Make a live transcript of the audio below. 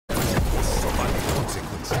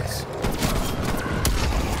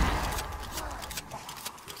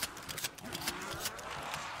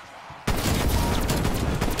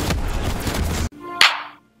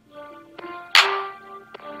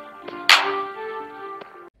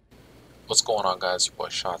What's going on, guys? Your boy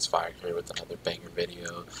Shots Fired here with another banger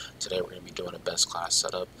video. Today we're going to be doing a best class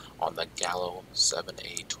setup on the Gallo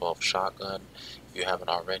SA12 shotgun. If you haven't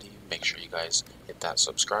already, make sure you guys hit that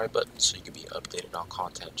subscribe button so you can be updated on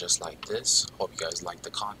content just like this. Hope you guys like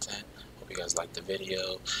the content. Hope you guys like the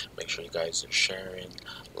video. Make sure you guys are sharing,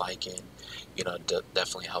 liking.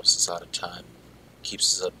 Definitely helps us out a ton.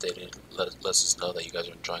 Keeps us updated, lets us know that you guys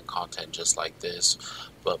are enjoying content just like this.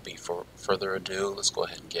 But before further ado, let's go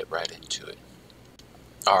ahead and get right into it.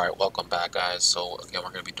 Alright, welcome back, guys. So again,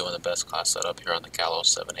 we're going to be doing the best class setup here on the Gallo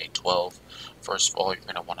 7812. First of all, you're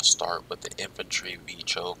going to want to start with the infantry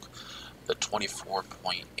V-choke, the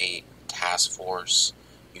 24.8 task force.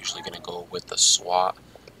 Usually going to go with the SWAT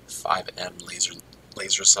 5M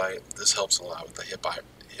laser sight. This helps a lot with the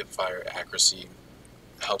hip fire accuracy.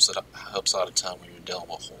 Helps out a ton when you're dealing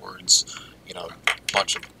with hordes,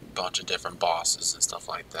 bunch of different bosses and stuff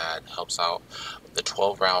like that. Helps out. The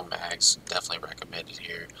 12 round mags, definitely recommended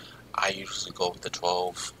here. I usually go with the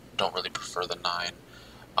 12, don't really prefer the 9.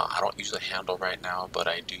 I don't use the handle right now, but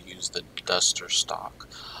I do use the duster stock.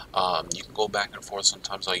 You can go back and forth.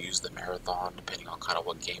 Sometimes I'll use the marathon depending on kind of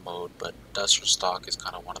what game mode, but duster stock is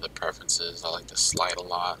kind of one of the preferences. I like to slide a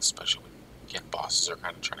lot, especially when, again, bosses are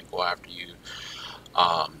kind of trying to go after you.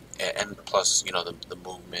 And plus, the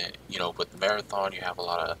movement, with the marathon, you have a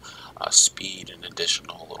lot of speed and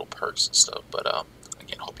additional little perks and stuff. But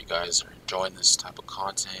again, hope you guys are enjoying this type of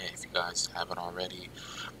content. If you guys haven't already,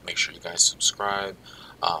 make sure you guys subscribe.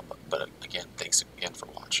 But again, thanks again for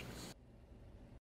watching.